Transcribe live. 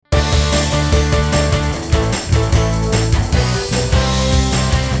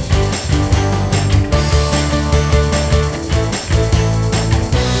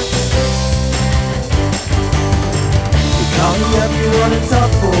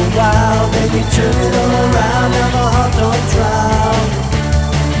me turn it all around. Now my heart's on trial.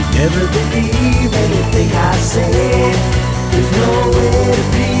 You never believe anything I say. There's no way to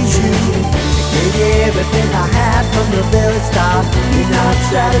please you. I gave you everything I had from the very start. You're not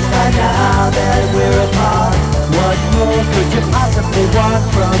satisfied now that we're apart. What more could you possibly want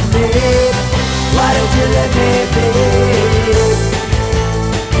from me? Why don't you let me be?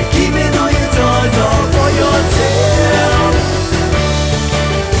 You're keeping all your toys all for yourself.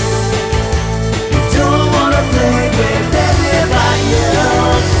 You don't wanna play with everybody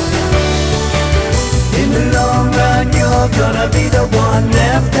else. In the long run you're gonna be the one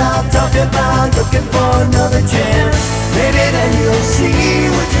left out, talking about looking for another chance. Maybe then you'll see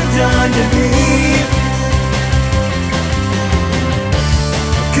what you've done to me.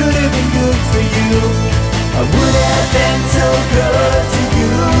 Could have been good for you. I would have been so good to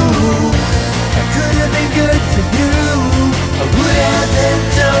you. I could have been good for you. I would have been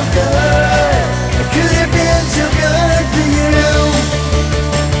so good. I could have been so good for you.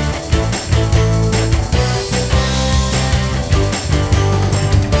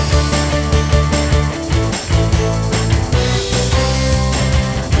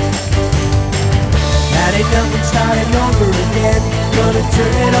 Nothing starting over again. Gonna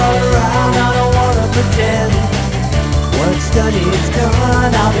turn it all around. I don't wanna pretend. What's done is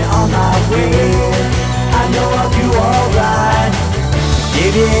done. I'll be on my way. I know I'll do alright.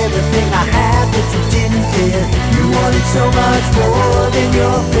 Gave you everything I had, but you didn't care. You wanted so much more than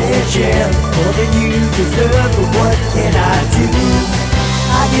your fair share, more than you deserve. But what can I do?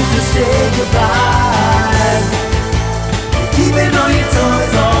 I get to say goodbye. Keeping all your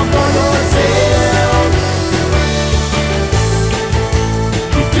toys all for yourself.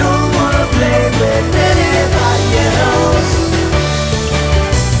 Play with anybody else.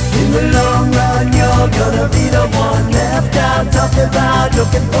 In the long run you're gonna be the one left out, talking about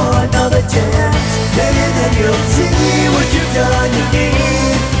looking for another chance. Maybe then you'll see what you've done to me.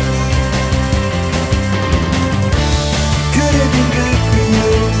 Could have been good for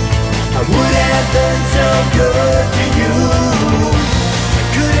you. I would have been so good to you.